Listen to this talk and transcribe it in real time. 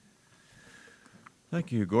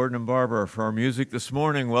Thank you, Gordon and Barbara, for our music this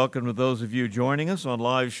morning. Welcome to those of you joining us on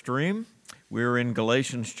live stream. We're in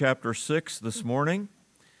Galatians chapter 6 this morning.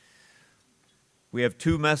 We have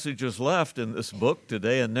 2 messages left in this book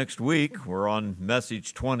today and next week. We're on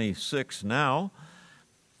message 26 now.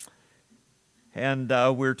 And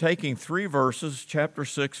we're taking 3 verses, chapter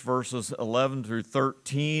 6, verses 11 through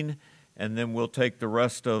 13, and then we'll take the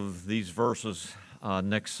rest of these verses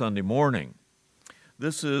next Sunday morning.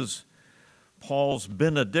 This is Paul's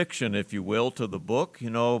benediction, if you will, to the book.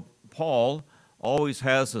 You know, Paul always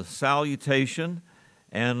has a salutation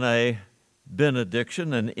and a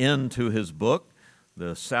benediction, an end to his book.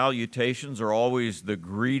 The salutations are always the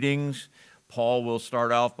greetings. Paul will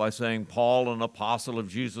start off by saying, Paul, an apostle of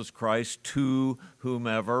Jesus Christ, to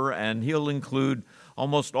whomever, and he'll include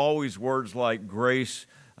almost always words like grace,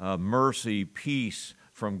 mercy, peace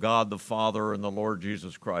from God the Father and the Lord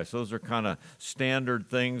Jesus Christ. Those are kind of standard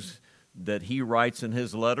things that he writes in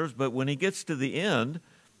his letters, but when he gets to the end,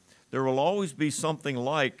 there will always be something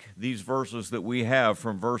like these verses that we have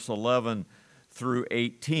from verse 11 through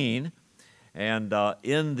 18, and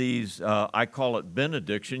in these, I call it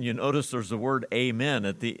benediction. You notice there's the word amen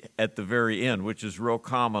at the very end, which is real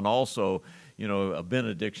common also. You know, a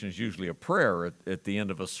benediction is usually a prayer at the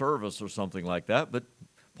end of a service or something like that, but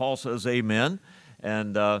Paul says amen,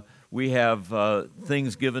 and we have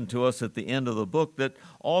things given to us at the end of the book that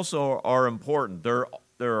also are important. There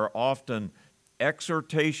are often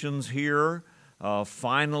exhortations here,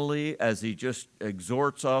 finally, as he just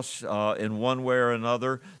exhorts us in one way or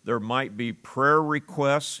another. There might be prayer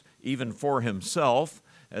requests, even for himself,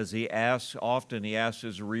 as he asks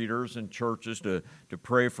his readers and churches to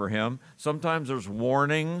pray for him. Sometimes there's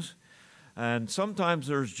warnings, and sometimes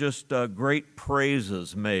there's just great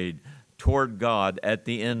praises made toward God at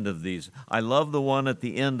the end of these. I love the one at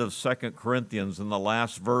the end of 2 Corinthians in the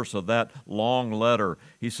last verse of that long letter.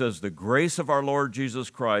 He says, the grace of our Lord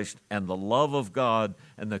Jesus Christ and the love of God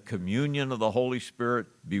and the communion of the Holy Spirit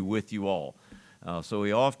be with you all. So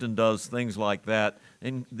he often does things like that,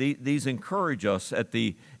 and these encourage us at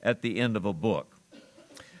the end of a book.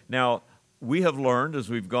 Now, we have learned as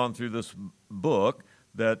we've gone through this book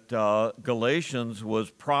that Galatians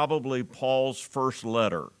was probably Paul's first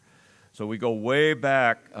letter. So we go way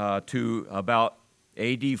back to about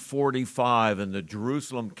AD 45 in the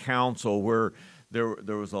Jerusalem Council, where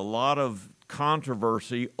there was a lot of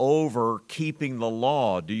controversy over keeping the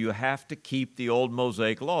law. Do you have to keep the old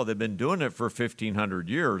Mosaic law? They've been doing it for 1,500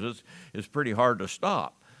 years. It's pretty hard to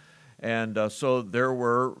stop. And so there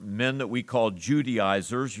were men that we call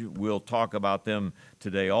Judaizers. We'll talk about them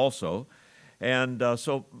today also. And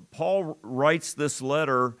so Paul writes this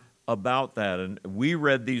letter about that, and we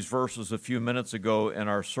read these verses a few minutes ago in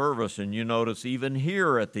our service, and you notice even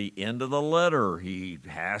here at the end of the letter, he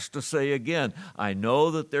has to say again, I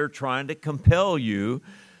know that they're trying to compel you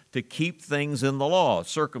to keep things in the law.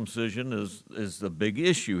 Circumcision is the big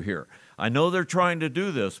issue here. I know they're trying to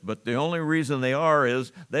do this, but the only reason they are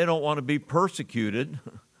is they don't want to be persecuted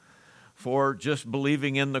for just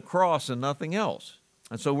believing in the cross and nothing else.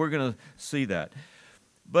 And so we're going to see that.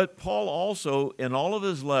 But Paul also, in all of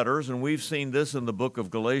his letters, and we've seen this in the book of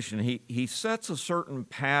Galatians, he sets a certain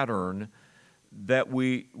pattern that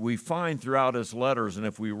we find throughout his letters. And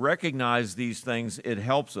if we recognize these things, it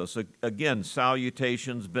helps us. Again,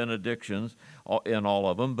 salutations, benedictions in all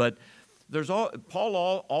of them. But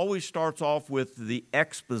Paul always starts off with the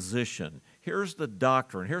exposition. Here's the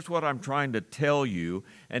doctrine. Here's what I'm trying to tell you.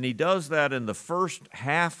 And he does that in the first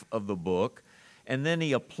half of the book. And then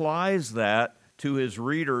he applies that to his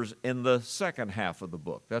readers in the second half of the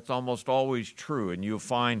book. That's almost always true, and you'll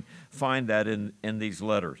find that in these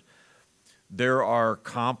letters. There are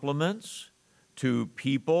compliments to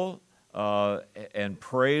people and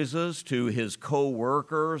praises to his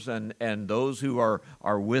co-workers and those who are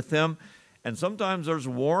with him, and sometimes there's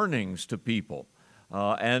warnings to people,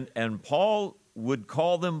 and Paul would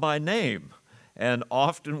call them by name. And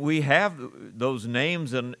often we have those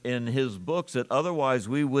names in his books that otherwise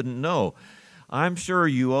we wouldn't know. I'm sure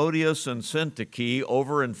Euodias and Syntyche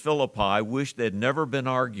over in Philippi wish they'd never been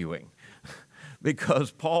arguing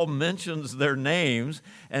because Paul mentions their names,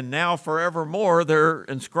 and now forevermore they're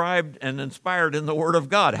inscribed and inspired in the Word of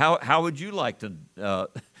God. How would you like to,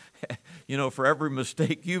 for every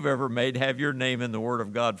mistake you've ever made, have your name in the Word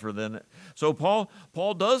of God for then? So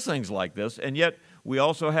Paul does things like this, and yet we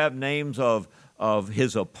also have names of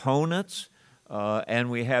his opponents, and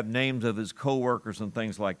we have names of his co-workers and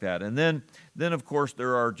things like that. And then of course,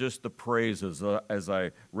 there are just the praises, as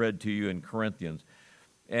I read to you in Corinthians.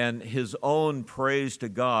 and his own praise to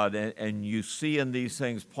God. And you see in these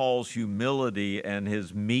things Paul's humility and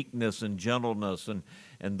his meekness and gentleness and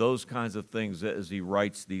those kinds of things as he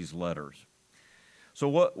writes these letters. So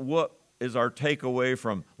what is our takeaway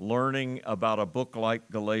from learning about a book like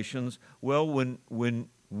Galatians? Well, when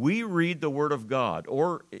we read the Word of God,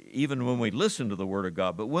 or even when we listen to the Word of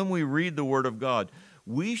God, but when we read the Word of God,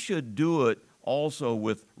 we should do it also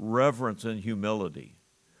with reverence and humility.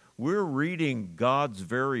 We're reading God's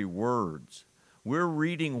very words. We're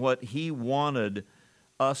reading what He wanted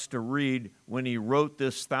us to read when He wrote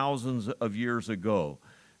this thousands of years ago.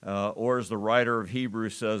 Or as the writer of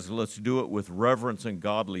Hebrews says, let's do it with reverence and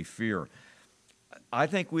godly fear. I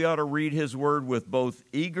think we ought to read His Word with both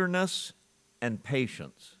eagerness and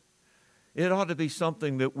patience. It ought to be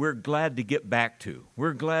something that we're glad to get back to.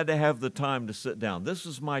 We're glad to have the time to sit down. This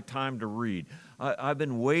is my time to read. I've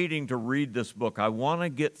been waiting to read this book. I want to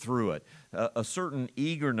get through it. A certain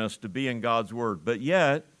eagerness to be in God's Word, but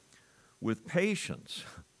yet with patience.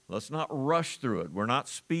 Let's not rush through it. We're not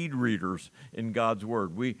speed readers in God's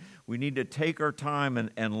Word. We need to take our time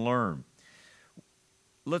and learn.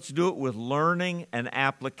 Let's do it with learning and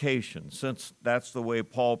application, since that's the way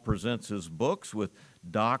Paul presents his books, with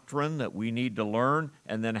doctrine that we need to learn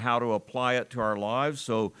and then how to apply it to our lives.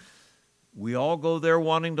 So we all go there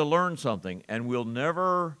wanting to learn something, and we'll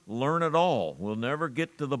never learn it all. We'll never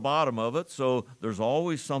get to the bottom of it, so there's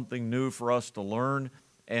always something new for us to learn.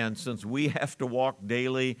 And since we have to walk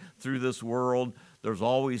daily through this world, there's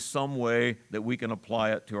always some way that we can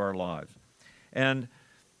apply it to our lives. And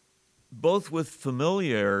both with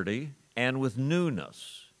familiarity and with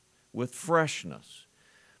newness, with freshness.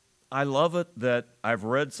 I love it that I've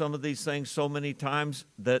read some of these things so many times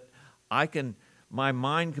that my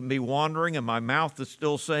mind can be wandering and my mouth is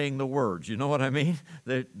still saying the words. You know what I mean?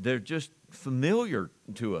 They're just familiar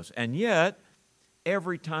to us. And yet,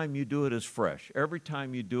 every time you do it is fresh. Every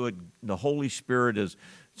time you do it, the Holy Spirit is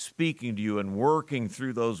speaking to you and working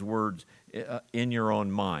through those words in your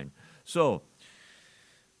own mind. So,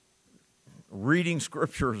 reading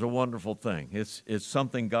Scripture is a wonderful thing. It's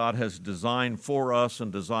something God has designed for us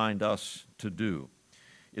and designed us to do.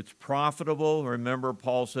 It's profitable, remember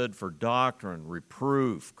Paul said, for doctrine,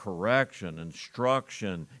 reproof, correction,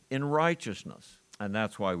 instruction in righteousness. And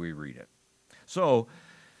that's why we read it. So,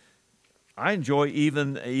 I enjoy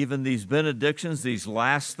even these benedictions, these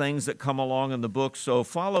last things that come along in the book. So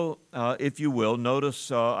follow, if you will.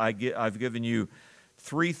 Notice I've given you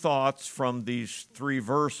 3 thoughts from these 3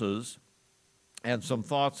 verses and some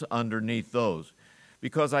thoughts underneath those.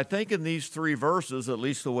 Because I think in these 3 verses, at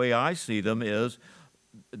least the way I see them, is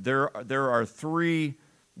there are 3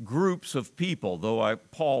 groups of people, though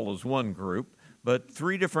Paul is one group, but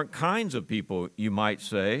 3 different kinds of people, you might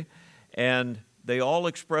say, and they all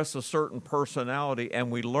express a certain personality, and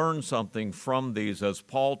we learn something from these as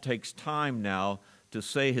Paul takes time now to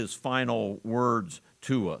say his final words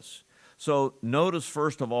to us. So notice,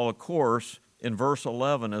 first of all, of course, in verse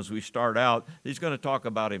 11, as we start out, he's going to talk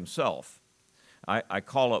about himself. I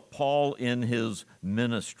call it Paul in his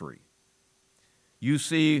ministry. You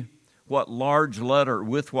see with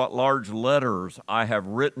what large letters I have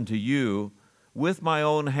written to you with my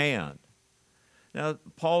own hand. Now,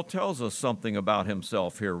 Paul tells us something about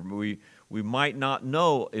himself here. We might not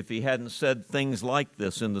know if he hadn't said things like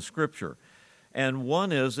this in the Scripture. And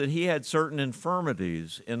one is that he had certain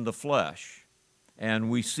infirmities in the flesh. And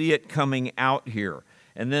we see it coming out here.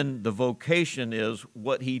 And then the vocation is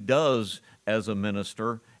what he does as a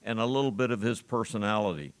minister and a little bit of his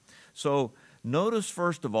personality. So notice,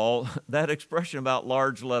 first of all, that expression about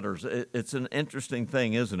large letters. It's an interesting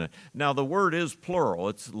thing, isn't it? Now, the word is plural.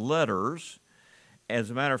 It's letters. As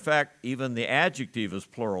a matter of fact, even the adjective is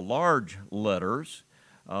plural, large letters.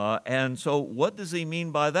 And so what does he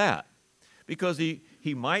mean by that? Because he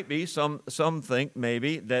might be, some think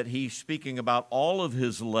maybe, that he's speaking about all of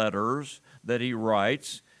his letters that he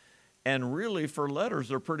writes. And really, for letters,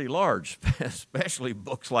 they're pretty large, especially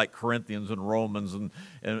books like Corinthians and Romans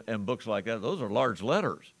and books like that. Those are large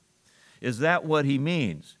letters. Is that what he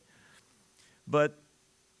means? But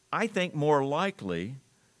I think more likely,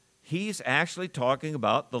 he's actually talking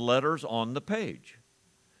about the letters on the page.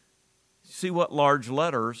 See what large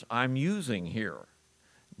letters I'm using here.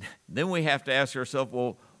 Then we have to ask ourselves,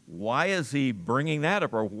 well, why is he bringing that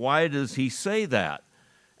up, or why does he say that?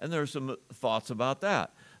 And there's some thoughts about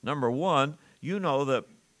that. Number one, you know that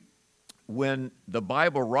when the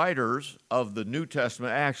Bible writers of the New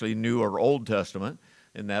Testament, actually New or Old Testament,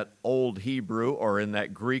 in that Old Hebrew or in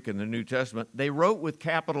that Greek in the New Testament, they wrote with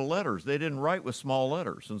capital letters. They didn't write with small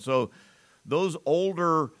letters. And so those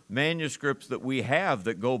older manuscripts that we have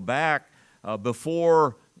that go back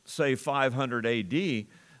before, say, 500 A.D.,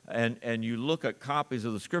 and you look at copies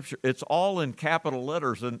of the Scripture, it's all in capital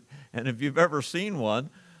letters. And if you've ever seen one,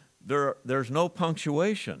 there's no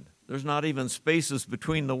punctuation. There's not even spaces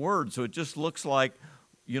between the words. So it just looks like,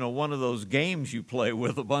 one of those games you play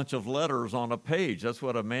with a bunch of letters on a page. That's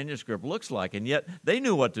what a manuscript looks like. And yet they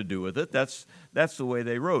knew what to do with it. That's the way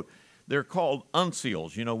they wrote. They're called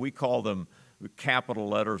uncials. We call them capital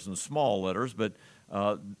letters and small letters, but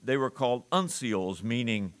they were called uncials,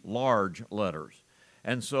 meaning large letters.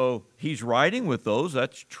 And so he's writing with those.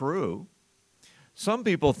 That's true. Some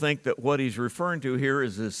people think that what he's referring to here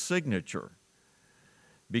is his signature,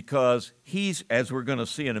 because he's, as we're going to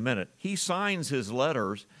see in a minute, he signs his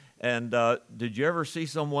letters. And did you ever see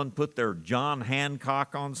someone put their John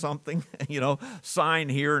Hancock on something? Sign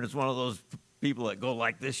here, and it's one of those people that go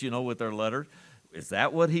like this, with their letters. Is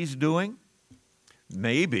that what he's doing?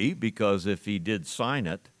 Maybe, because if he did sign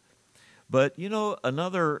it. But,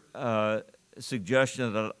 another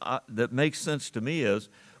suggestion that makes sense to me is,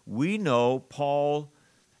 we know Paul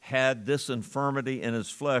had this infirmity in his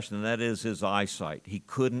flesh, and that is his eyesight. He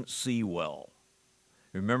couldn't see well.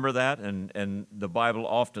 Remember that? And the Bible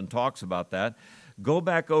often talks about that. Go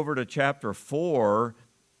back over to chapter 4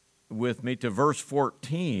 with me to verse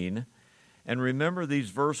 14, and remember these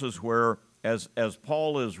verses where, as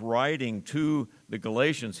Paul is writing to the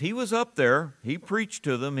Galatians, he was up there, he preached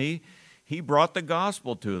to them, he brought the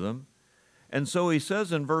gospel to them. And so he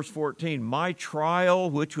says in verse 14, "My trial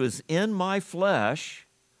which was in my flesh,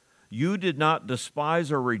 you did not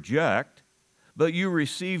despise or reject, but you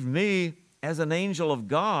received me as an angel of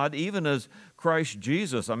God, even as Christ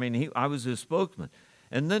Jesus." I was his spokesman.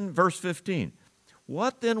 And then verse 15,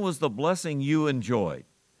 "What then was the blessing you enjoyed?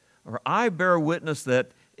 Or I bear witness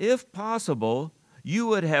that, if possible, you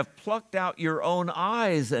would have plucked out your own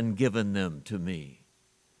eyes and given them to me."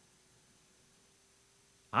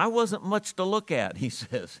 I wasn't much to look at, he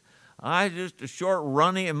says. I just short,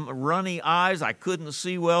 runny eyes. I couldn't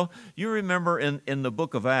see well. You remember in the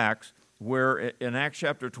book of Acts, where in Acts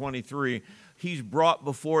chapter 23, he's brought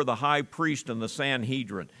before the high priest and the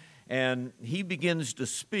Sanhedrin. And he begins to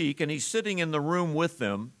speak, and he's sitting in the room with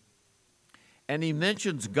them, and he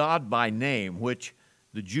mentions God by name, which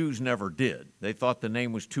the Jews never did. They thought the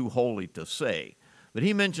name was too holy to say. But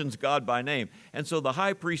he mentions God by name. And so the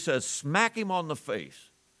high priest says, "Smack him on the face."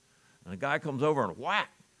 And the guy comes over and whack.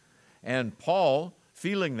 And Paul,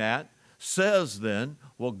 feeling that, says then,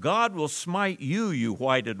 "Well, God will smite you, you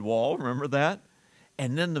whited wall." Remember that?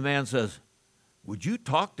 And then the man says, "Would you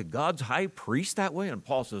talk to God's high priest that way?" And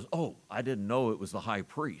Paul says, "Oh, I didn't know it was the high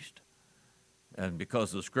priest." And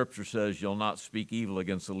because the scripture says you'll not speak evil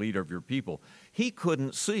against the leader of your people, he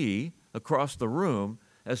couldn't see across the room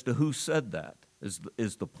as to who said that,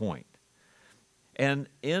 is the point. And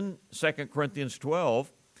in 2 Corinthians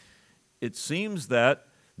 12, it seems that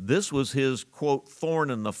this was his, quote, thorn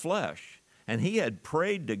in the flesh. And he had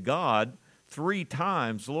prayed to God 3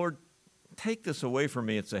 times, "Lord, take this away from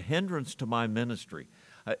me. It's a hindrance to my ministry.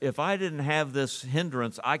 If I didn't have this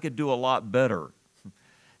hindrance, I could do a lot better."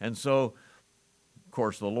 And so, of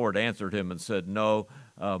course, the Lord answered him and said, "No,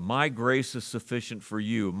 my grace is sufficient for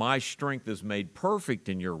you. My strength is made perfect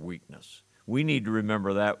in your weakness." We need to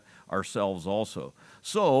remember that ourselves also.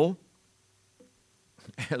 So,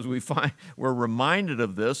 as we're reminded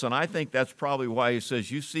of this, and I think that's probably why he says,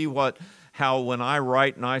 "You see how when I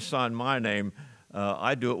write and I sign my name,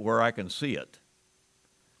 I do it where I can see it."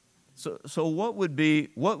 So what would be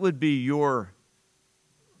your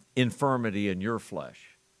infirmity in your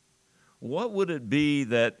flesh? What would it be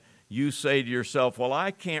that you say to yourself, "Well, I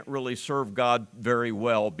can't really serve God very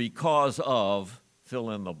well because of," fill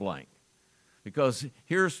in the blank. Because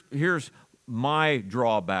here's my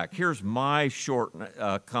drawback. Here's my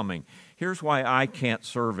shortcoming. Here's why I can't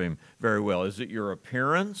serve him very well. Is it your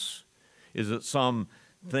appearance? Is it some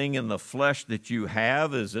thing in the flesh that you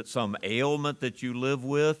have? Is it some ailment that you live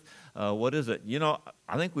with? What is it?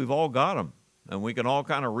 I think we've all got them. And we can all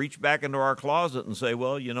kind of reach back into our closet and say,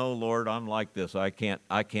 "Well, Lord, I'm like this. I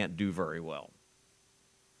can't do very well."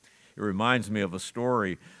 It reminds me of a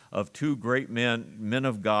story of 2 great men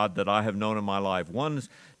of God that I have known in my life. One's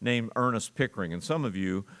named Ernest Pickering, and some of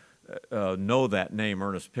you know that name,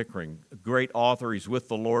 Ernest Pickering. A great author. He's with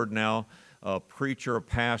the Lord now, a preacher, a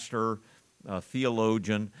pastor, a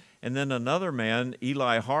theologian. And then another man,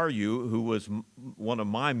 Eli Haryu, who was one of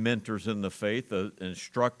my mentors in the faith, an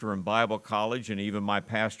instructor in Bible college, and even my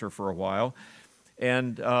pastor for a while.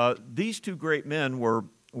 And these 2 great men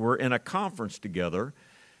were in a conference together.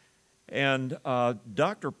 And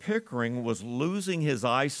Dr. Pickering was losing his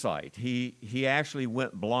eyesight. He actually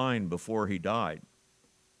went blind before he died.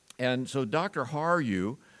 And so Dr.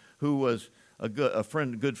 Haryu, who was a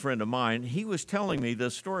good friend of mine, he was telling me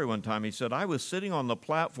this story one time. He said, I was sitting on the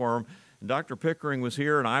platform, and Dr. Pickering was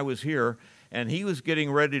here, and I was here, and he was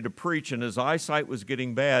getting ready to preach, and his eyesight was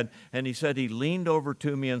getting bad, and he said he leaned over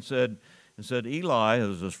to me and said, Eli, that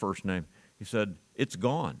was his first name, he said, it's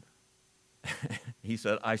gone. He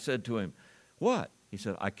said, I said to him, what? He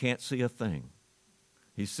said, I can't see a thing.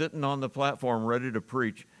 He's sitting on the platform ready to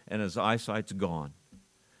preach, and his eyesight's gone.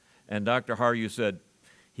 And Dr. Haryu said,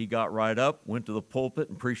 he got right up, went to the pulpit,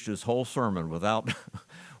 and preached his whole sermon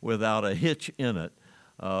without a hitch in it,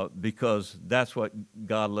 because that's what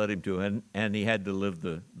God led him to, and he had to live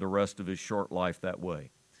the rest of his short life that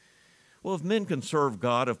way. Well, if men can serve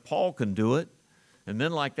God, if Paul can do it, and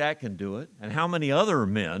men like that can do it, and how many other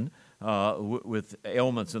men with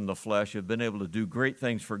ailments in the flesh have been able to do great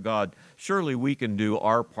things for God, surely we can do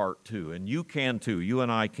our part too, and you can too, you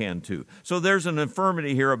and I can too. So there's an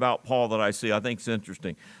infirmity here about Paul that I see I think is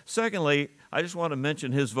interesting. Secondly, I just want to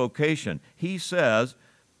mention his vocation. He says,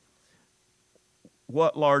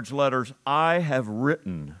 what large letters? I have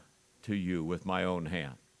written to you with my own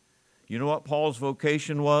hand. You know what Paul's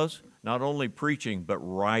vocation was? Not only preaching, but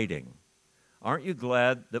writing. Aren't you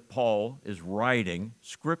glad that Paul is writing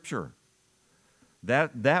Scripture?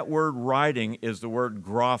 That word writing is the word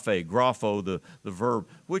grapho, the verb,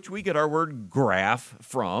 which we get our word graph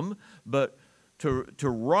from, but to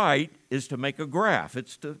write is to make a graph.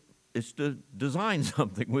 It's to design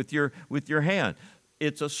something with your hand.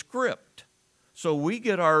 It's a script. So we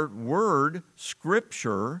get our word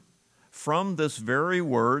Scripture from this very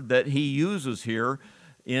word that he uses here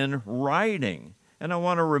in writing. And I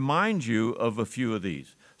want to remind you of a few of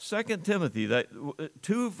these. 2 Timothy,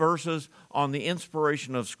 2 verses on the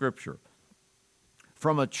inspiration of Scripture.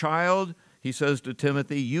 From a child, he says to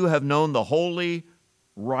Timothy, you have known the holy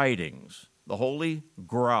writings, the holy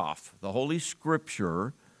graph, the holy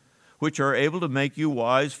Scripture, which are able to make you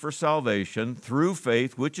wise for salvation through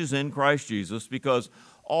faith, which is in Christ Jesus, because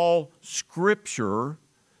all Scripture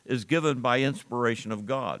is given by inspiration of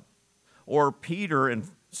God. Or Peter in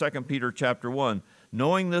 2 Peter chapter 1,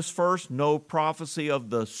 knowing this first, no prophecy of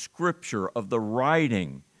the Scripture, of the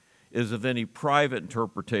writing, is of any private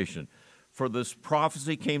interpretation. For this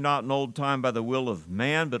prophecy came not in old time by the will of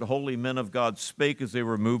man, but holy men of God spake as they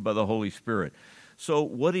were moved by the Holy Spirit. So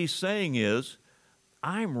what he's saying is,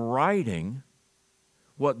 I'm writing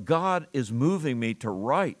what God is moving me to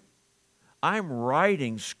write. I'm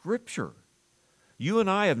writing Scripture. You and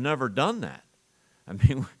I have never done that. I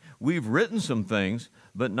mean, we've written some things,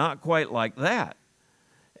 but not quite like that.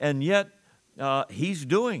 And yet, he's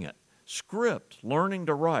doing it. Script, learning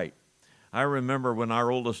to write. I remember when our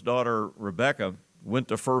oldest daughter, Rebecca, went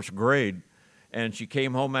to first grade, and she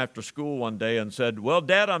came home after school one day and said, well,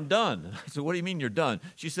 Dad, I'm done. I said, what do you mean you're done?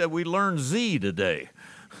 She said, we learned Z today.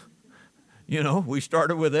 You know, we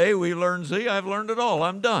started with A, we learned Z, I've learned it all,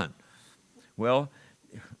 I'm done. Well,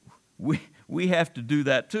 we have to do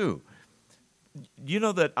that too. You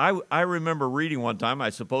know that I remember reading one time, I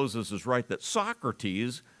suppose this is right, that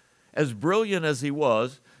Socrates, as brilliant as he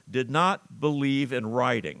was, did not believe in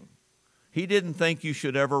writing. He didn't think you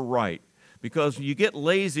should ever write, because you get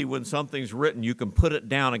lazy when something's written. You can put it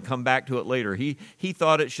down and come back to it later. He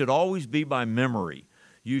thought it should always be by memory.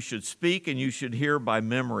 You should speak and you should hear by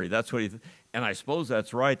memory. That's what and I suppose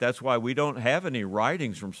that's right. That's why we don't have any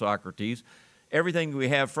writings from Socrates. Everything we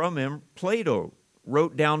have from him, Plato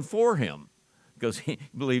wrote down for him, because he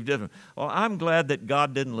believed different. Well, I'm glad that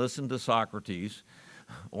God didn't listen to Socrates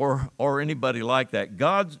or anybody like that.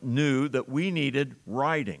 God knew that we needed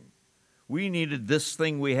writing. We needed this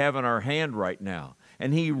thing we have in our hand right now,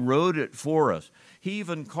 and he wrote it for us. He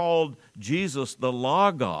even called Jesus the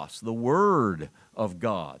Logos, the Word of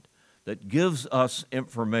God that gives us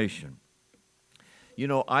information. You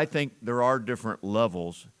know, I think there are different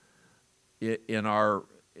levels in our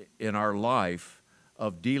life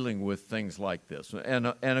of dealing with things like this. And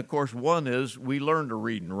of course, one is we learn to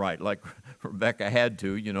read and write, like Rebecca had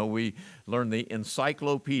to. You know, we learn the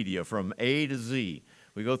encyclopedia from A to Z.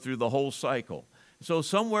 We go through the whole cycle. So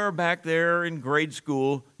somewhere back there in grade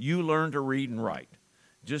school, you learn to read and write,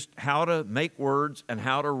 just how to make words and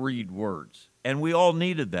how to read words. And we all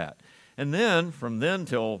needed that. And then, from then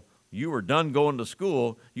till you were done going to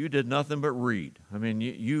school, you did nothing but read. I mean,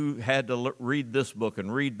 you had to read this book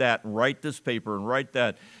and read that and write this paper and write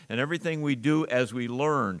that. And everything we do as we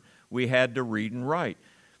learn, we had to read and write.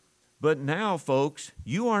 But now, folks,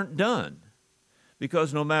 you aren't done.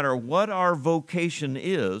 Because no matter what our vocation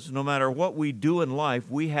is, no matter what we do in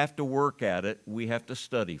life, we have to work at it. We have to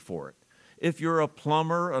study for it. If you're a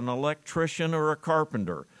plumber, an electrician, or a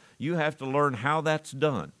carpenter, you have to learn how that's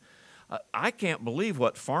done. I can't believe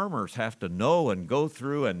what farmers have to know and go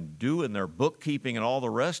through and do in their bookkeeping and all the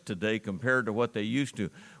rest today compared to what they used to.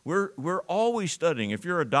 We're always studying. If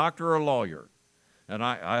you're a doctor or a lawyer, and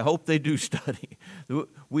I hope they do study,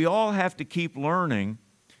 we all have to keep learning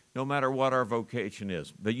no matter what our vocation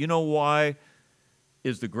is. But you know why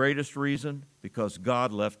is the greatest reason? Because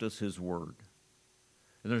God left us His Word.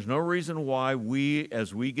 And there's no reason why we,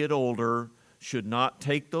 as we get older, should not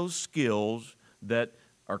take those skills that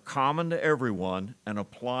are common to everyone and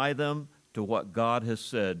apply them to what God has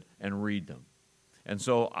said and read them. And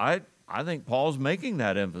so I think Paul's making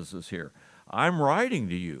that emphasis here. I'm writing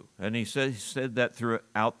to you. And he said that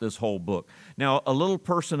throughout this whole book. Now, a little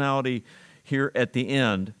personality here at the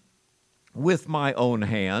end. With my own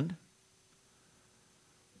hand,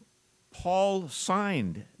 Paul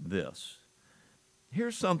signed this.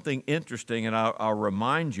 Here's something interesting, and I'll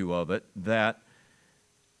remind you of it, that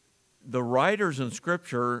the writers in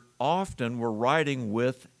Scripture often were writing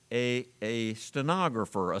with a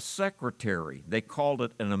stenographer, a secretary. They called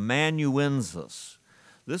it an amanuensis.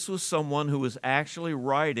 This was someone who was actually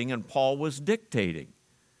writing, and Paul was dictating.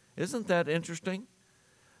 Isn't that interesting?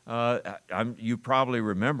 You probably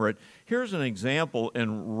remember it. Here's an example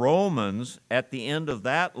in Romans, at the end of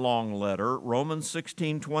that long letter, Romans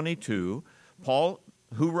 16:22. Paul,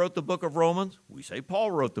 who wrote the book of Romans? We say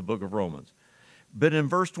Paul wrote the book of Romans. But in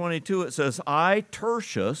verse 22 it says, I,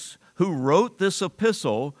 Tertius, who wrote this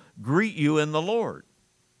epistle, greet you in the Lord.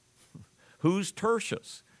 Who's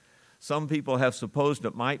Tertius? Some people have supposed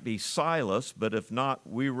it might be Silas, but if not,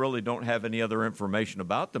 we really don't have any other information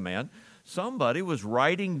about the man. Somebody was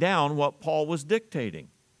writing down what Paul was dictating.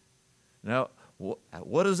 Now,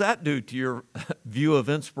 what does that do to your view of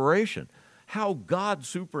inspiration? How God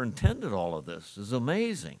superintended all of this is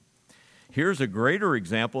amazing. Here's a greater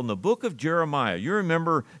example in the book of Jeremiah. You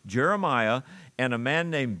remember Jeremiah and a man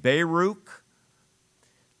named Baruch?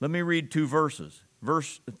 Let me read two verses.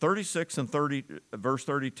 Verse 36 and verse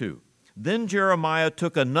 32. Then Jeremiah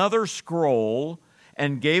took another scroll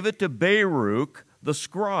and gave it to Baruch, the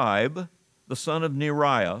scribe, the son of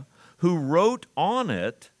Neriah, who wrote on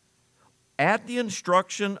it, at the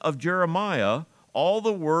instruction of Jeremiah, all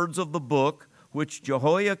the words of the book which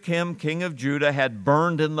Jehoiakim, king of Judah, had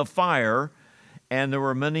burned in the fire, and there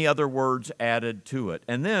were many other words added to it.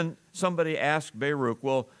 And then somebody asked Baruch,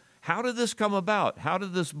 well, how did this come about? How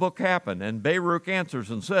did this book happen? And Baruch answers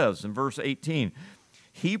and says in verse 18,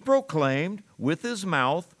 he proclaimed with his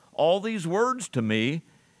mouth all these words to me,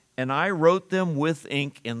 and I wrote them with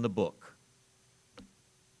ink in the book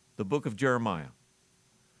of Jeremiah.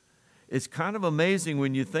 It's kind of amazing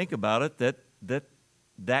when you think about it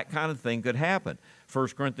that kind of thing could happen. 1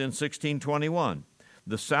 Corinthians 16:21,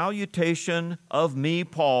 the salutation of me,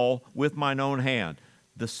 Paul, with mine own hand.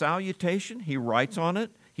 The salutation, he writes on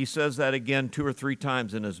it. He says that again 2 or 3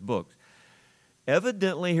 times in his books.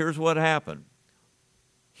 Evidently, here's what happened.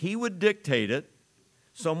 He would dictate it,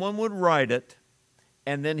 someone would write it,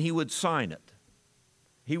 and then he would sign it.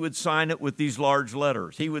 He would sign it with these large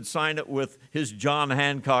letters. He would sign it with his John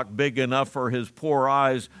Hancock big enough for his poor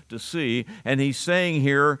eyes to see. And he's saying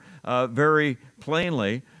here very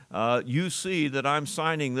plainly, you see that I'm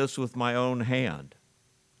signing this with my own hand.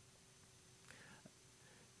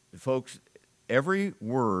 Folks, every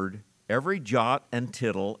word, every jot and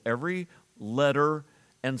tittle, every letter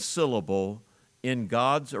and syllable in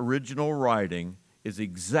God's original writing is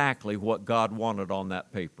exactly what God wanted on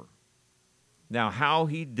that paper. Now, how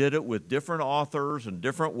he did it with different authors and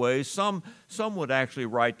different ways, some would actually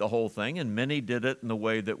write the whole thing, and many did it in the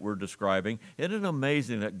way that we're describing. Isn't it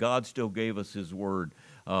amazing that God still gave us his word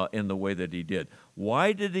in the way that he did?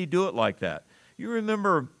 Why did he do it like that? You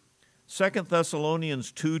remember 2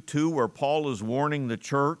 Thessalonians 2:2, where Paul is warning the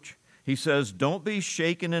church? He says, don't be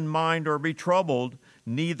shaken in mind or be troubled,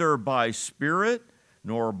 neither by spirit,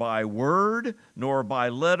 nor by word, nor by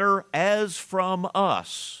letter, as from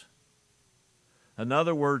us. In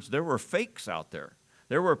other words, there were fakes out there.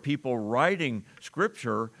 There were people writing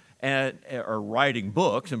Scripture or writing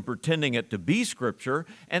books and pretending it to be Scripture,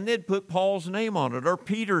 and they'd put Paul's name on it, or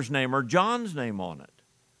Peter's name, or John's name on it.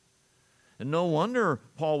 And no wonder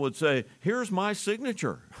Paul would say, here's my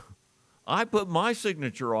signature. I put my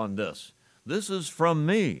signature on this. This is from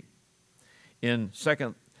me. In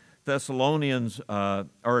 2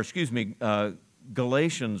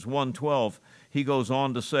 Galatians 1:12, he goes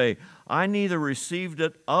on to say, I neither received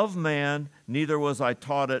it of man, neither was I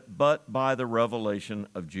taught it, but by the revelation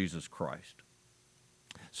of Jesus Christ.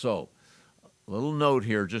 So, a little note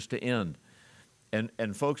here just to end.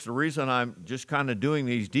 And folks, the reason I'm just kind of doing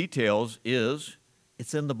these details is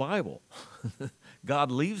it's in the Bible.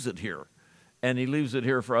 God leaves it here. and he leaves it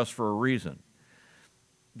here for us for a reason.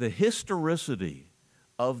 The historicity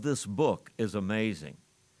of this book is amazing.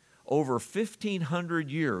 Over 1,500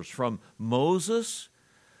 years, from Moses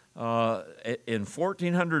in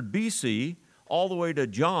 1400 BC all the way to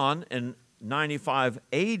John in 95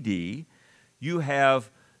 AD, you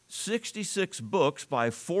have 66 books by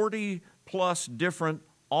 40 plus different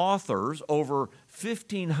authors over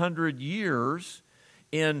 1,500 years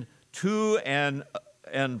in 2 and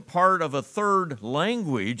part of a third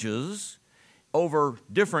languages over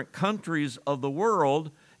different countries of the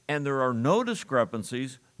world, and there are no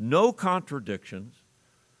discrepancies, no contradictions,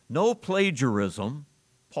 no plagiarism.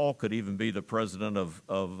 Paul could even be the president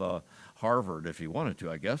of Harvard if he wanted to,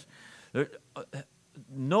 I guess.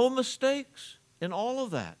 No mistakes in all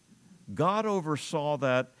of that. God oversaw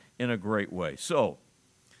that in a great way. So,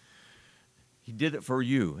 he did it for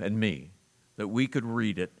you and me, that we could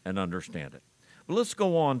read it and understand it. But let's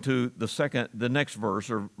go on to the next verse,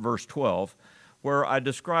 or verse 12, where I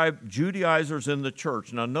describe Judaizers in the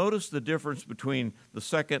church. Now, notice the difference between the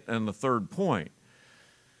second and the third point.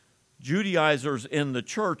 Judaizers in the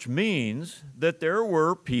church means that there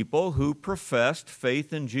were people who professed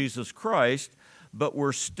faith in Jesus Christ, but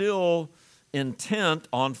were still intent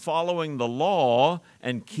on following the law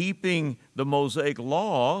and keeping the Mosaic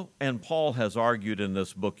law, and Paul has argued in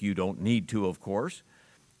this book you don't need to, of course.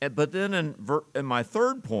 But then in my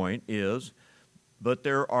third point is, but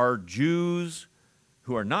there are Jews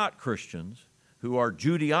who are not Christians, who are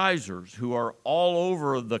Judaizers, who are all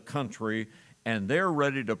over the country, and they're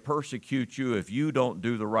ready to persecute you if you don't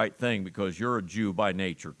do the right thing because you're a Jew by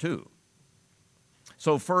nature too.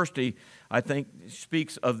 So first, I think,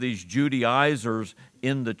 speaks of these Judaizers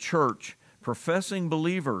in the church, professing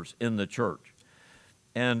believers in the church.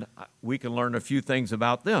 And we can learn a few things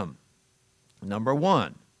about them. Number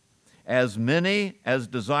one, as many as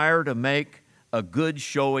desire to make a good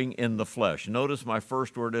showing in the flesh. Notice my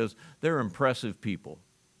first word is, they're impressive people.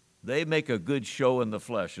 They make a good show in the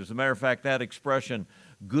flesh. As a matter of fact, that expression,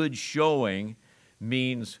 good showing,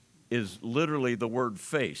 is literally the word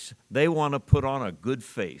face. They want to put on a good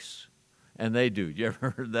face, and they do. You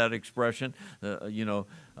ever heard that expression? They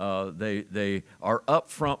are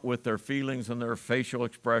upfront with their feelings and their facial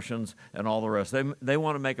expressions and all the rest. They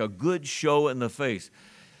want to make a good show in the face.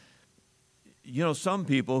 You know, some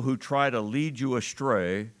people who try to lead you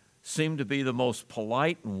astray seem to be the most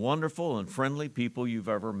polite and wonderful and friendly people you've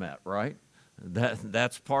ever met, right?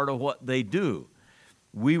 That's part of what they do.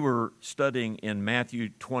 We were studying in Matthew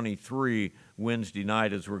 23 Wednesday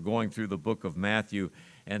night as we're going through the book of Matthew,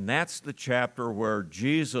 and that's the chapter where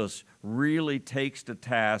Jesus really takes to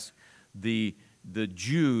task the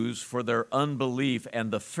Jews for their unbelief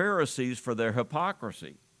and the Pharisees for their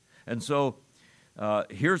hypocrisy. And so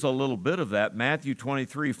here's a little bit of that. Matthew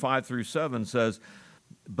 23, 5 through 7 says,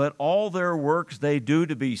 "But all their works they do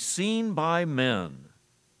to be seen by men.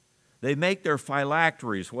 They make their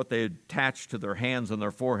phylacteries, what they attach to their hands and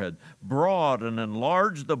their forehead, broad and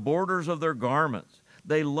enlarge the borders of their garments.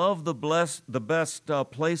 They love the best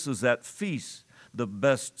places at feasts, the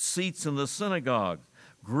best seats in the synagogues,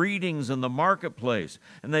 greetings in the marketplace,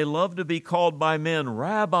 and they love to be called by men,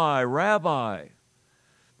 Rabbi, Rabbi."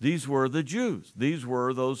 These were the Jews. These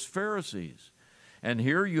were those Pharisees. And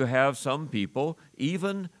here you have some people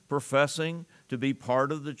even professing to be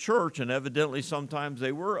part of the church, and evidently sometimes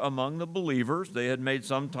they were among the believers. They had made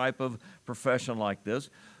some type of profession like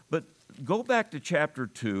this. But go back to chapter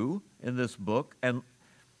 2 in this book and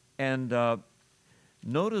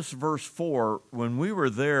notice verse 4. When we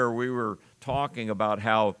were there, we were talking about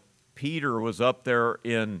how Peter was up there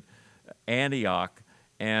in Antioch,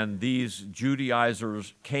 and these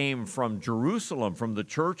Judaizers came from Jerusalem, from the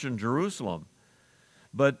church in Jerusalem.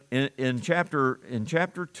 But in chapter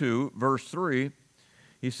 2, verse 3,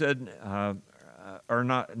 he said,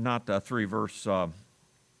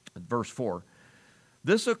 verse 4.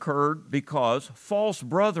 This occurred because false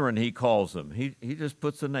brethren, he calls them. He just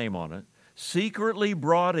puts a name on it. Secretly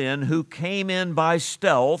brought in, who came in by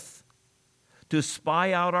stealth to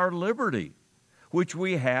spy out our liberty, which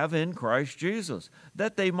we have in Christ Jesus,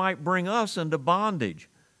 that they might bring us into bondage,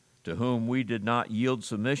 to whom we did not yield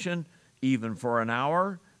submission, even for an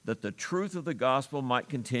hour, that the truth of the gospel might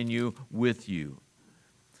continue with you.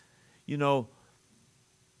 You know,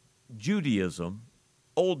 Judaism,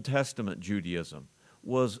 Old Testament Judaism,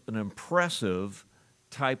 was an impressive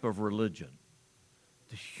type of religion.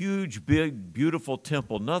 The huge, big, beautiful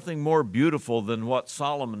temple, nothing more beautiful than what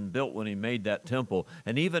Solomon built when he made that temple.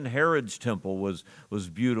 And even Herod's temple was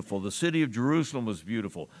beautiful. The city of Jerusalem was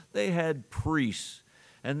beautiful. They had priests,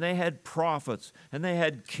 and they had prophets, and they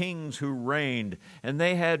had kings who reigned, and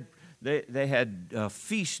they had They had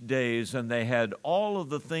feast days, and they had all of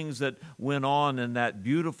the things that went on in that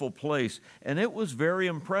beautiful place. And it was very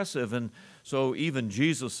impressive. And so even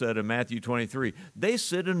Jesus said in Matthew 23, they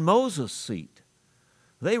sit in Moses' seat.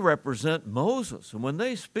 They represent Moses. And when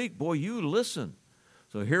they speak, boy, you listen.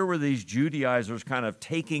 So here were these Judaizers kind of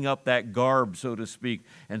taking up that garb, so to speak,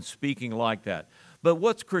 and speaking like that. But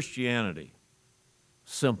what's Christianity?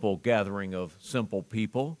 Simple gathering of simple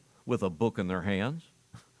people with a book in their hands.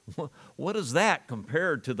 What is that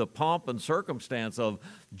compared to the pomp and circumstance of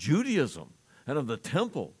Judaism and of the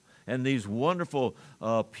temple and these wonderful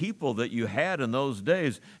people that you had in those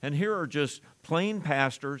days? And here are just plain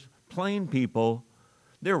pastors, plain people.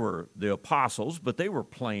 There were the apostles, but they were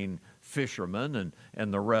plain fishermen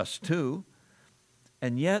and the rest too.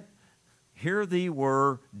 And yet, here they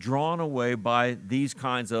were drawn away by these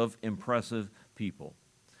kinds of impressive people.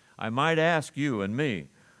 I might ask you and me,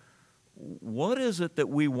 what is it that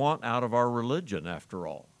we want out of our religion, after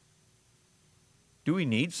all? Do we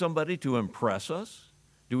need somebody to impress us?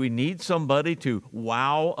 Do we need somebody to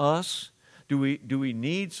wow us? Do we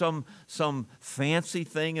need some fancy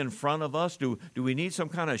thing in front of us? Do we need some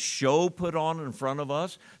kind of show put on in front of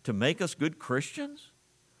us to make us good Christians?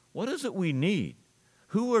 What is it we need?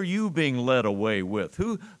 Who are you being led away with?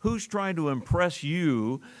 Who's trying to impress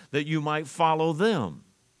you that you might follow them?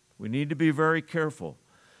 We need to be very careful.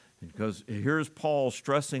 Because here's Paul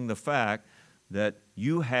stressing the fact that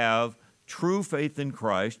you have true faith in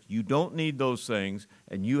Christ, you don't need those things,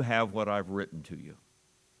 and you have what I've written to you.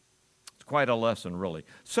 It's quite a lesson, really.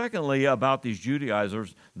 Secondly, about these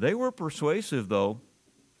Judaizers, they were persuasive, though.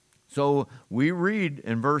 So we read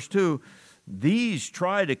in verse 2, these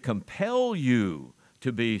try to compel you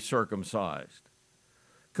to be circumcised,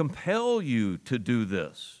 compel you to do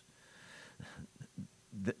this.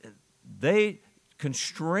 They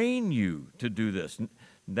constrain you to do this.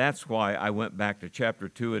 That's why I went back to chapter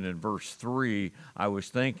 2, and in verse 3, I was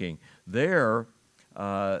thinking, there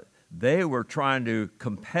they were trying to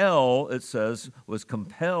compel, it says, was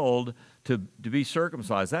compelled to be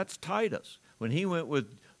circumcised. That's Titus. When he went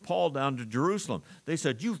with Paul down to Jerusalem, they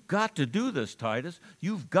said, you've got to do this, Titus.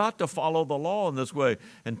 You've got to follow the law in this way.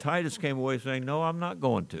 And Titus came away saying, no, I'm not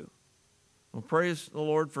going to. Well, praise the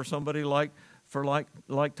Lord for somebody like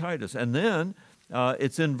Titus. And then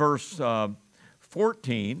it's in verse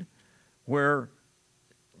 14 where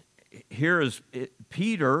here is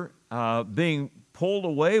Peter being pulled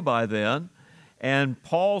away by them, and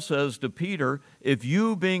Paul says to Peter, if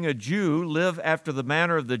you being a Jew live after the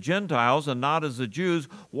manner of the Gentiles and not as the Jews,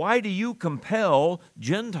 why do you compel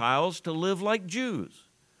Gentiles to live like Jews?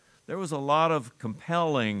 There was a lot of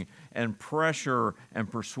compelling and pressure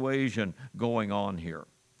and persuasion going on here.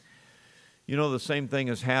 You know, the same thing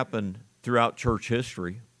has happened throughout church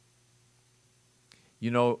history.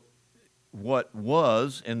 You know, what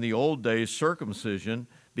was in the old days circumcision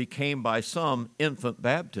became by some infant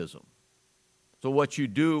baptism. So what you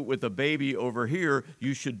do with a baby over here,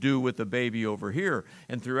 you should do with the baby over here.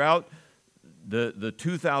 And throughout the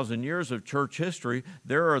 2,000 years of church history,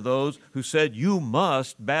 there are those who said, you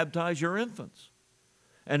must baptize your infants.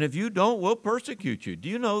 And if you don't, we'll persecute you. Do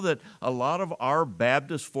you know that a lot of our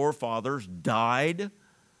Baptist forefathers died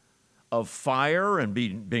of fire and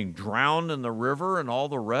being drowned in the river and all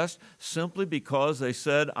the rest simply because they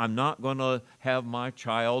said, I'm not going to have my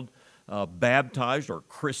child baptized or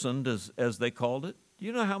christened, as they called it? Do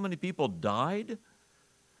you know how many people died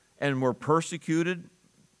and were persecuted,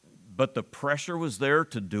 but the pressure was there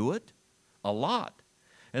to do it? A lot.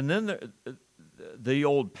 And then the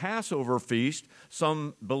old Passover feast,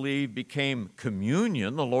 some believe became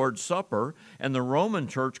communion, the Lord's Supper, and the Roman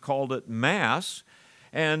Church called it Mass,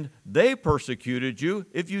 and they persecuted you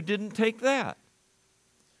if you didn't take that.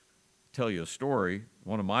 I'll tell you a story.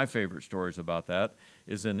 One of my favorite stories about that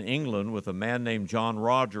is in England with a man named John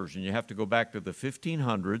Rogers, and you have to go back to the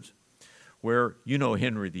 1500s, where, you know,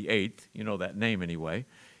 Henry VIII, you know that name anyway,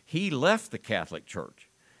 he left the Catholic Church,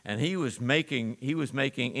 and he was making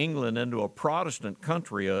England into a Protestant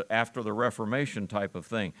country after the Reformation type of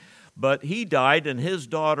thing. But he died, and his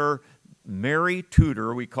daughter, Mary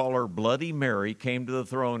Tudor, we call her Bloody Mary, came to the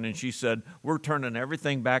throne, and she said, we're turning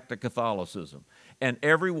everything back to Catholicism, and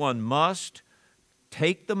everyone must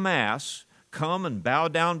take the Mass, come and bow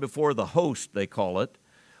down before the host, they call it,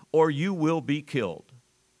 or you will be killed.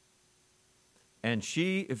 And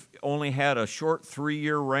she only had a short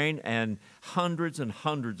 3-year reign, and hundreds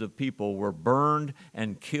of people were burned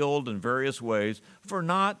and killed in various ways for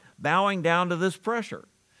not bowing down to this pressure.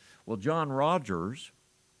 Well, John Rogers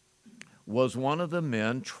was one of the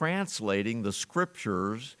men translating the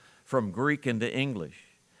scriptures from Greek into English.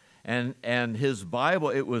 And his Bible,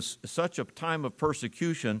 it was such a time of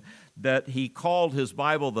persecution that he called his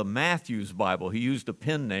Bible the Matthew's Bible. He used a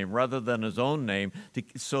pen name rather than his own name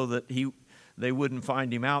so that they wouldn't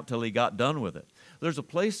find him out till he got done with it. There's a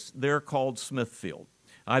place there called Smithfield.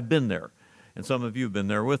 I've been there, and some of you have been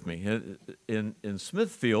there with me. In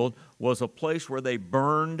Smithfield was a place where they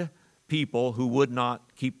burned people who would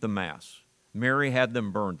not keep the Mass. Mary had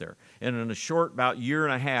them burned there. And in a short, about year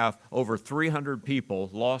and a half, over 300 people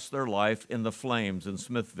lost their life in the flames in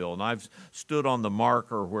Smithville. And I've stood on the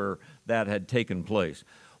marker where that had taken place.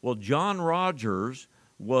 Well, John Rogers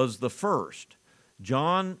was the first.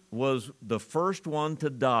 John was the first one to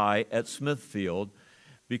die at Smithfield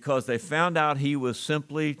because they found out he was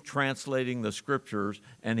simply translating the Scriptures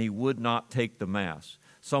and he would not take the Mass.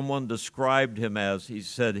 Someone described him as, he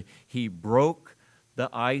said, he broke the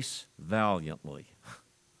ice valiantly.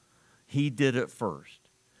 He did it first.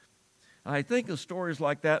 I think of stories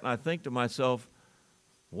like that, and I think to myself,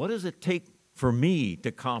 what does it take for me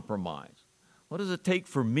to compromise? What does it take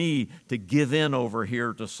for me to give in over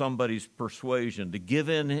here to somebody's persuasion, to give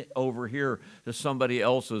in over here to somebody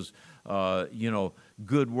else's,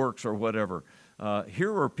 good works or whatever?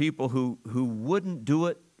 Here are people who wouldn't do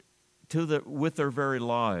it with their very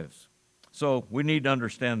lives. So we need to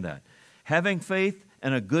understand that. Having faith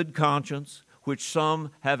and a good conscience, which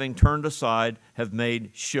some, having turned aside, have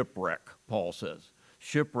made shipwreck, Paul says.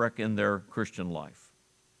 Shipwreck in their Christian life.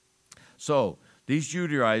 So, these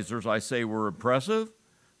Judaizers, I say, were impressive,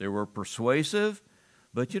 they were persuasive,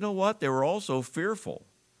 but you know what? They were also fearful.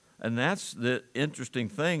 And that's the interesting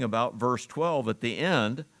thing about verse 12 at the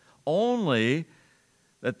end, only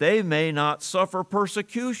that they may not suffer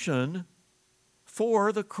persecution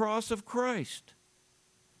for the cross of Christ.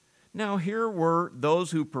 Now, here were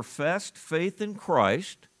those who professed faith in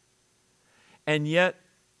Christ, and yet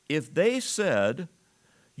if they said,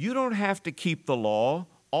 you don't have to keep the law,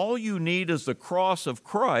 all you need is the cross of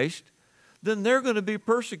Christ, then they're going to be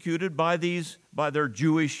persecuted by their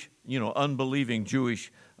Jewish, unbelieving Jewish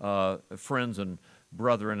friends and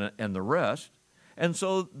brethren and the rest. And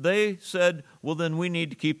so they said, well, then we need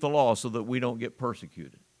to keep the law so that we don't get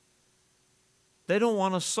persecuted. They don't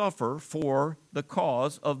want to suffer for the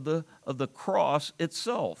cause of the cross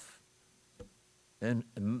itself. And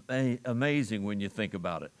amazing when you think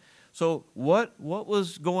about it. So what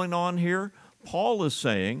was going on here? Paul is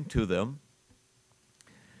saying to them,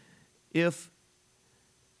 if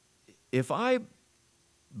I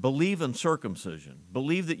believe in circumcision,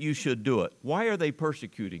 believe that you should do it, why are they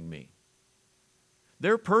persecuting me?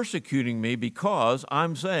 They're persecuting me because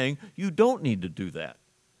I'm saying you don't need to do that.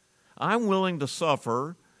 I'm willing to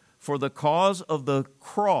suffer for the cause of the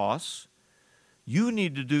cross. You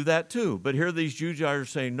need to do that too. But here these Judaizers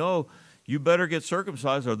saying, no, you better get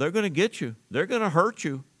circumcised or they're going to get you. They're going to hurt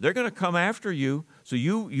you. They're going to come after you. So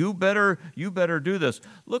you better do this.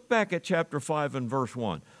 Look back at chapter 5 and verse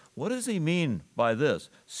 1. What does he mean by this?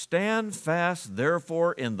 Stand fast,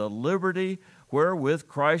 therefore, in the liberty wherewith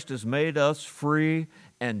Christ has made us free,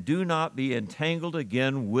 and do not be entangled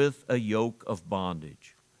again with a yoke of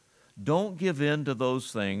bondage. Don't give in to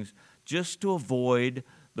those things just to avoid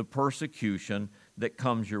the persecution that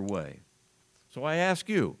comes your way. So I ask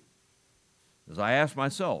you, as I ask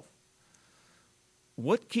myself,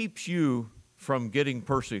 what keeps you from getting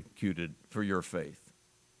persecuted for your faith?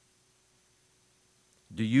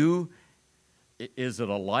 Is it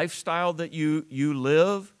a lifestyle that you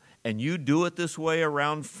live and you do it this way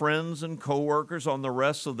around friends and coworkers on the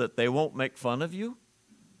rest so that they won't make fun of you?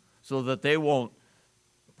 So that they won't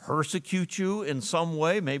persecute you in some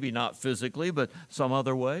way, maybe not physically, but some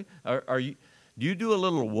other way? Do you do a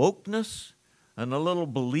little wokeness and a little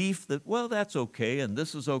belief that, well, that's okay and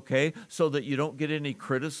this is okay, so that you don't get any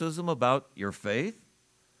criticism about your faith?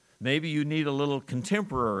 Maybe you need a little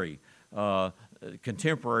contemporariness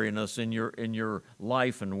in your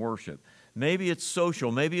life and worship. Maybe it's social,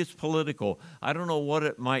 maybe it's political. I don't know what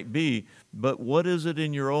it might be, but what is it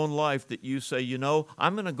in your own life that you say,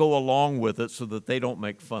 I'm going to go along with it so that they don't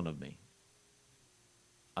make fun of me?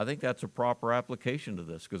 I think that's a proper application to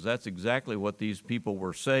this, because that's exactly what these people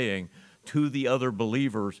were saying to the other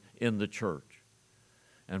believers in the church.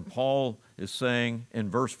 And Paul is saying in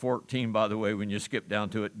verse 14, by the way, when you skip down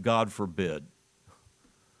to it, God forbid.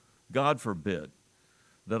 God forbid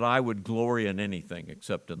that I would glory in anything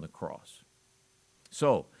except in the cross.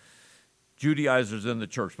 So, Judaizers in the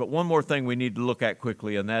church. But one more thing we need to look at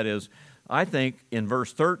quickly, and that is, I think in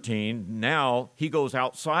verse 13, now he goes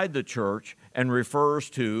outside the church and refers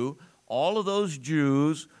to all of those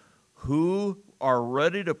Jews who are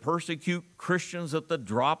ready to persecute Christians at the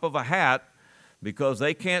drop of a hat because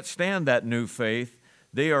they can't stand that new faith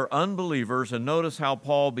They are unbelievers, and notice how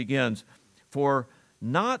Paul begins, for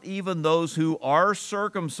not even those who are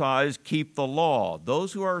circumcised keep the law.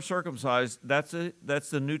 Those who are circumcised, that's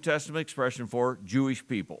the New Testament expression for Jewish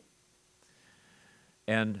people.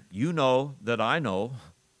 And you know that I know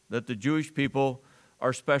that the Jewish people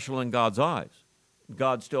are special in God's eyes.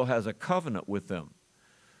 God still has a covenant with them.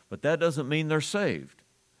 But that doesn't mean they're saved.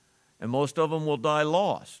 And most of them will die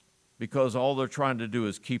lost because all they're trying to do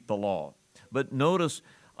is keep the law. But notice,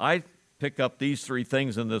 I pick up these three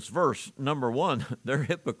things in this verse. Number one, they're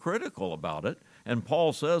hypocritical about it. And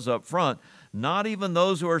Paul says up front, not even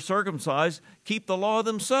those who are circumcised keep the law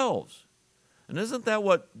themselves. And isn't that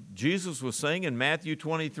what Jesus was saying in Matthew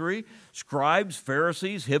 23? Scribes,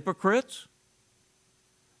 Pharisees, hypocrites.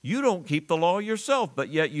 You don't keep the law yourself, but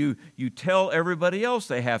yet you tell everybody else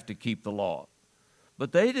they have to keep the law.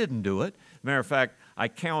 But they didn't do it. Matter of fact, I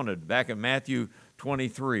counted back in Matthew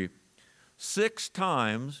 23, 6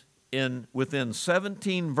 times within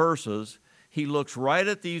 17 verses, he looks right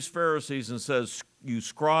at these Pharisees and says, you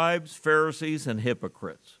scribes, Pharisees, and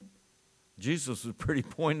hypocrites. Jesus is pretty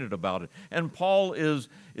pointed about it. And Paul is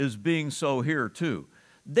being so here too.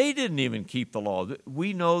 They didn't even keep the law.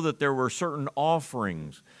 We know that there were certain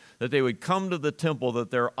offerings that they would come to the temple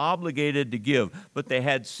that they're obligated to give, but they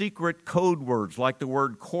had secret code words like the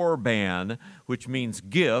word korban, which means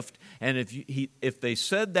gift, and if they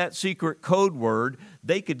said that secret code word,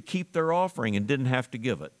 they could keep their offering and didn't have to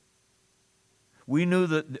give it. We know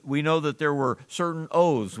that there were certain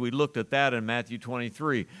oaths, we looked at that in Matthew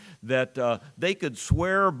 23, that they could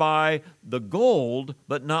swear by the gold,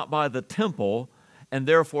 but not by the temple, and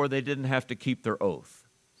therefore they didn't have to keep their oath.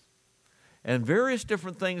 And various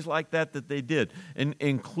different things like that they did,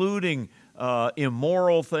 including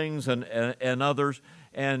immoral things and others.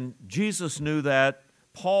 And Jesus knew that.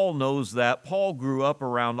 Paul knows that. Paul grew up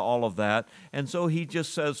around all of that. And so he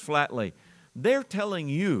just says flatly, they're telling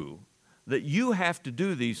you that you have to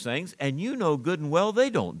do these things, and you know good and well they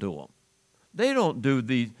don't do them. They don't do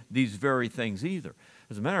these very things either.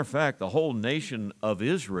 As a matter of fact, the whole nation of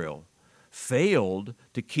Israel failed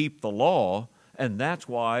to keep the law, and that's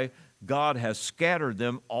why God has scattered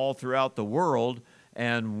them all throughout the world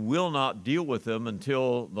and will not deal with them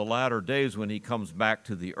until the latter days when he comes back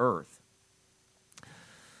to the earth.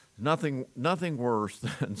 Nothing worse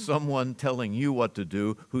than someone telling you what to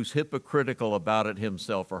do who's hypocritical about it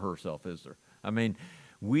himself or herself, is there? I mean,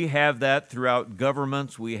 we have that throughout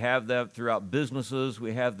governments. We have that throughout businesses.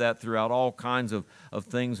 We have that throughout all kinds of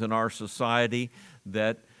things in our society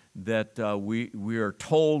that we are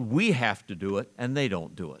told we have to do it, and they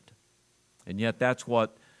don't do it. And yet that's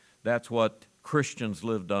what Christians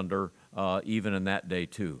lived under even in that day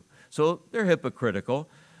too. So they're hypocritical.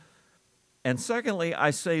 And secondly, I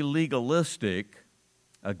say legalistic.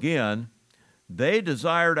 Again, they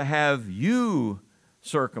desire to have you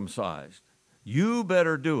circumcised. You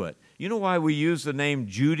better do it. You know why we use the name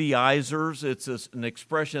Judaizers? It's an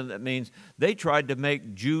expression that means they tried to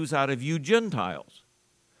make Jews out of you Gentiles.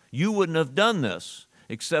 You wouldn't have done this,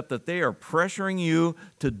 except that they are pressuring you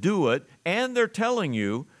to do it, and they're telling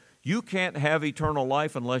you you can't have eternal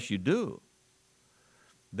life unless you do.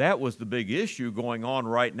 That was the big issue going on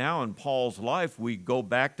right now in Paul's life. We go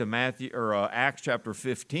back to Acts chapter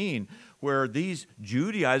 15, where these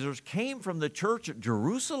Judaizers came from the church at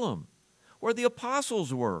Jerusalem, where the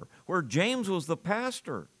apostles were, where James was the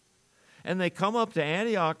pastor. And they come up to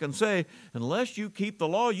Antioch and say, unless you keep the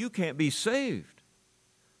law, you can't be saved.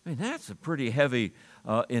 I mean, that's a pretty heavy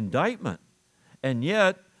indictment. And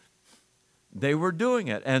yet, they were doing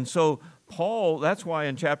it. And so Paul, that's why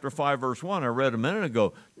in chapter 5, verse 1, I read a minute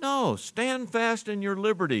ago, no, stand fast in your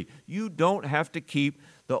liberty. You don't have to keep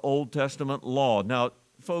the Old Testament law. Now,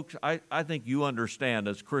 folks, I think you understand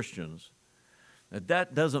as Christians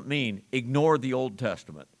that doesn't mean ignore the Old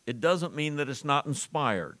Testament. It doesn't mean that it's not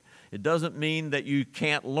inspired. It doesn't mean that you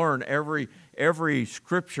can't learn. Every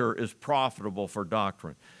scripture is profitable for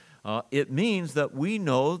doctrine. It means that we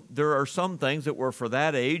know there are some things that were for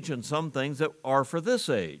that age and some things that are for this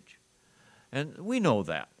age. And we know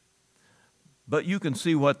that. But you can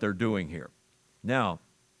see what they're doing here. Now,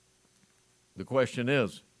 the question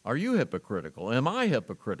is, are you hypocritical? Am I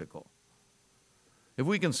hypocritical? If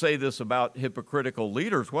we can say this about hypocritical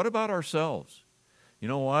leaders, what about ourselves? You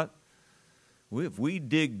know what? If we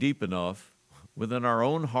dig deep enough within our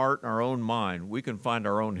own heart and our own mind, we can find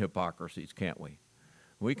our own hypocrisies, can't we?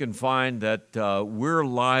 We can find that we're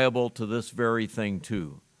liable to this very thing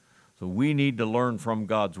too. So we need to learn from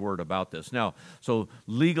God's Word about this. Now, so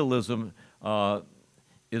legalism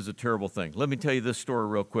is a terrible thing. Let me tell you this story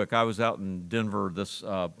real quick. I was out in Denver this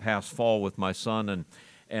past fall with my son,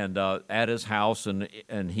 and at his house,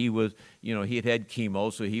 and he was, he had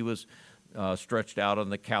chemo, so he was stretched out on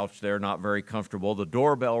the couch there, not very comfortable. The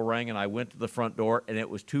doorbell rang, and I went to the front door, and it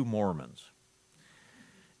was 2 Mormons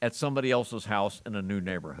at somebody else's house in a new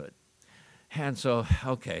neighborhood. And so,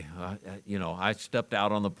 okay, I stepped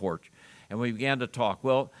out on the porch, and we began to talk.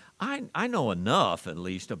 Well, I know enough, at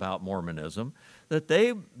least, about Mormonism that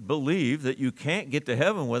they believe that you can't get to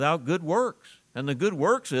heaven without good works. And the good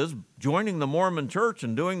works is joining the Mormon church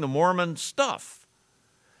and doing the Mormon stuff.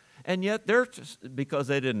 And yet, because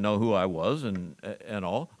they didn't know who I was and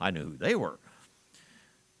all, I knew who they were.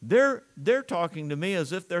 They're talking to me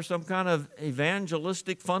as if they're some kind of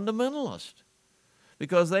evangelistic fundamentalist.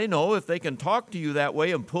 Because they know if they can talk to you that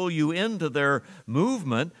way and pull you into their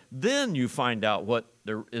movement, then you find out what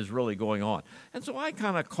there is really going on. And so I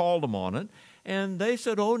kind of called them on it, and they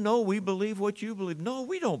said, oh, no, we believe what you believe. No,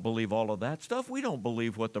 we don't believe all of that stuff. We don't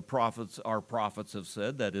believe what our prophets have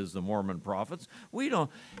said, that is the Mormon prophets. We don't,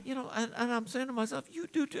 and I'm saying to myself, you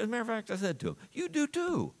do too. As a matter of fact, I said to him, you do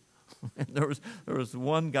too. And there was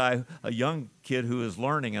one guy, a young kid who is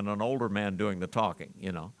learning, and an older man doing the talking,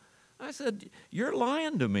 I said, you're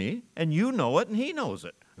lying to me, and you know it, and he knows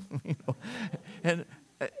it. And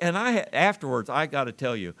afterwards, I got to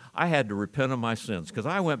tell you, I had to repent of my sins, because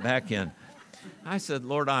I went back in. I said,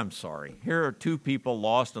 Lord, I'm sorry. Here are 2 people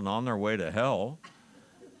lost and on their way to hell,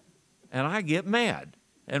 and I get mad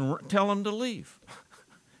and tell them to leave.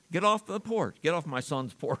 Get off the porch. Get off my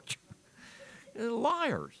son's porch. They're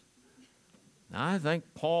liars. I think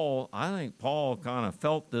Paul kind of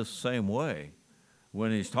felt this same way when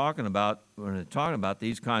he's talking about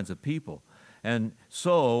these kinds of people. And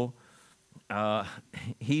so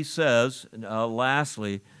he says,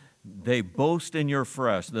 lastly, they boast in your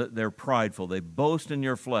flesh. They're prideful. They boast in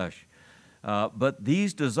your flesh. But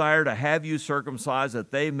these desire to have you circumcised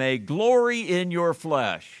that they may glory in your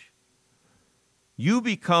flesh. You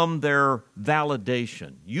become their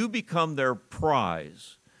validation. You become their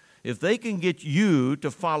prize. If they can get you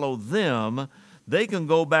to follow them, they can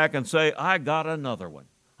go back and say, I got another one.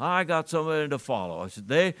 I got somebody to follow. I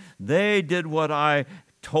said, they did what I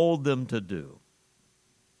told them to do.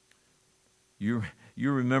 You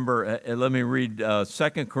remember, let me read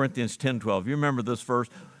 2 Corinthians 10:12. You remember this verse?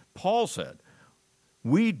 Paul said,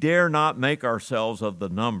 we dare not make ourselves of the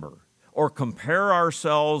number or compare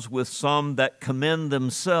ourselves with some that commend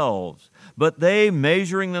themselves, but they,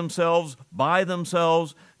 measuring themselves by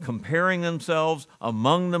themselves, comparing themselves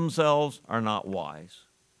among themselves, are not wise.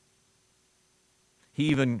 He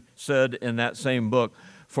even said in that same book,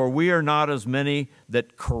 for we are not as many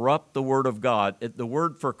that corrupt the word of God. The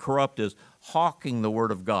word for corrupt is hawking the word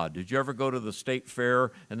of God. Did you ever go to the state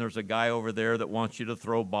fair and there's a guy over there that wants you to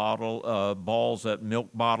throw balls at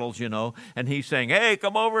milk bottles, and he's saying, hey,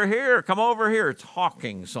 come over here. It's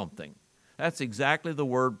hawking something. That's exactly the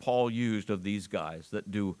word Paul used of these guys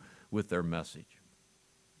that do with their message.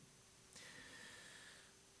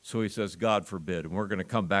 So he says, God forbid, and we're going to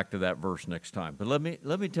come back to that verse next time. But let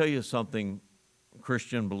me tell you something,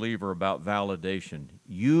 Christian believer, about validation.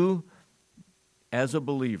 You, as a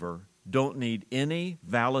believer, don't need any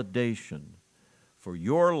validation for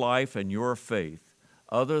your life and your faith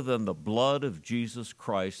other than the blood of Jesus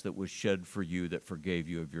Christ that was shed for you, that forgave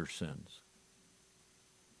you of your sins.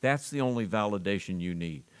 That's the only validation you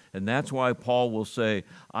need. And that's why Paul will say,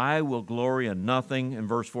 I will glory in nothing, in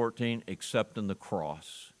verse 14, except in the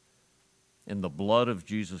cross, in the blood of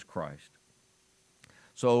Jesus Christ.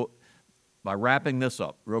 So, by wrapping this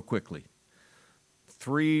up real quickly,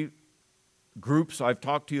 3 groups I've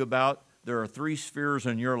talked to you about. There are 3 spheres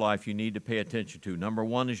in your life you need to pay attention to. Number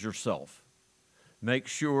 1 is yourself. Make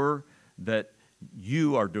sure that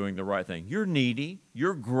you are doing the right thing. You're needy.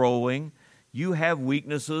 You're growing. You have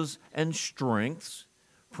weaknesses and strengths.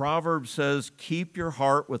 Proverbs says, keep your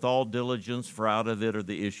heart with all diligence, for out of it are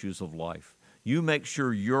the issues of life. You make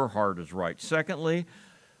sure your heart is right. Secondly,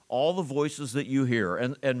 all the voices that you hear,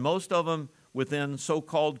 and most of them within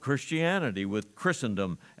so-called Christianity, with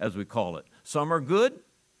Christendom, as we call it. Some are good,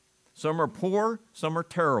 some are poor, some are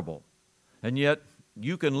terrible. And yet,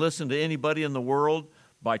 you can listen to anybody in the world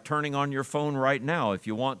by turning on your phone right now if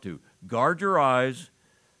you want to. Guard your eyes,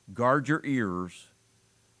 guard your ears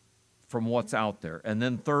from what's out there. And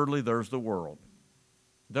then thirdly, there's the world.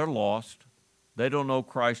 They're lost. They don't know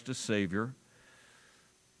Christ as Savior.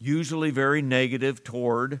 Usually very negative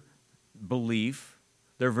toward belief.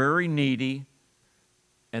 They're very needy,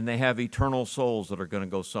 and they have eternal souls that are going to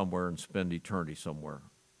go somewhere and spend eternity somewhere.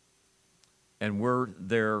 And we're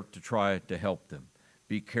there to try to help them.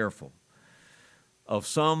 Be careful. Of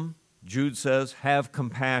some, Jude says, have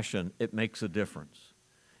compassion. It makes a difference.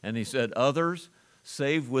 And he said, others,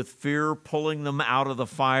 Save with fear, pulling them out of the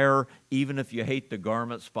fire, even if you hate the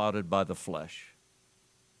garment spotted by the flesh.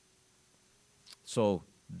 So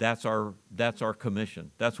that's our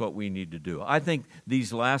commission. That's what we need to do. I think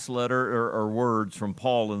these last letter or words from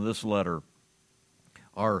Paul in this letter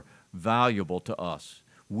are valuable to us.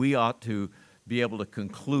 We ought to be able to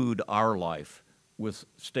conclude our life with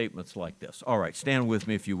statements like this. All right, stand with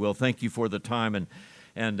me if you will. Thank you for the time.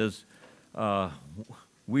 And as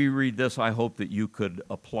we read this, I hope that you could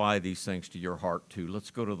apply these things to your heart too.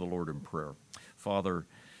 Let's go to the Lord in prayer. Father,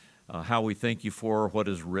 how we thank you for what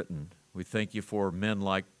is written. We thank you for men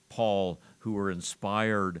like Paul who were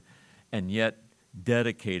inspired and yet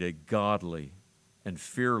dedicated, godly, and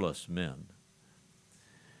fearless men.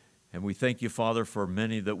 And we thank you, Father, for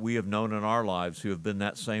many that we have known in our lives who have been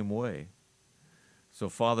that same way. So,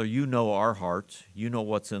 Father, you know our hearts. You know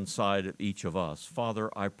what's inside of each of us. Father,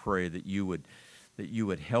 I pray that you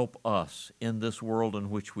would help us in this world in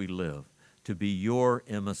which we live to be your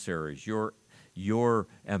emissaries, your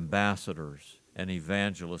ambassadors and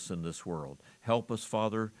evangelists in this world. Help us,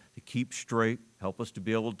 Father, to keep straight. Help us to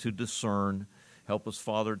be able to discern. Help us,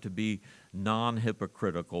 Father, to be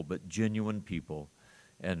non-hypocritical but genuine people.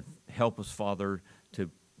 And help us, Father,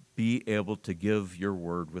 to be able to give your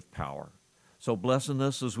word with power. So bless in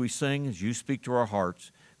this as we sing, as you speak to our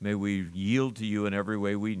hearts. May we yield to you in every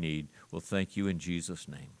way we need. We'll thank you in Jesus'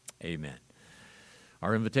 name. Amen.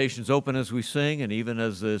 Our invitation is open as we sing, and even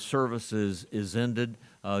as the service is ended,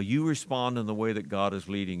 you respond in the way that God is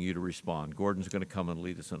leading you to respond. Gordon's going to come and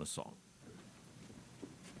lead us in a song.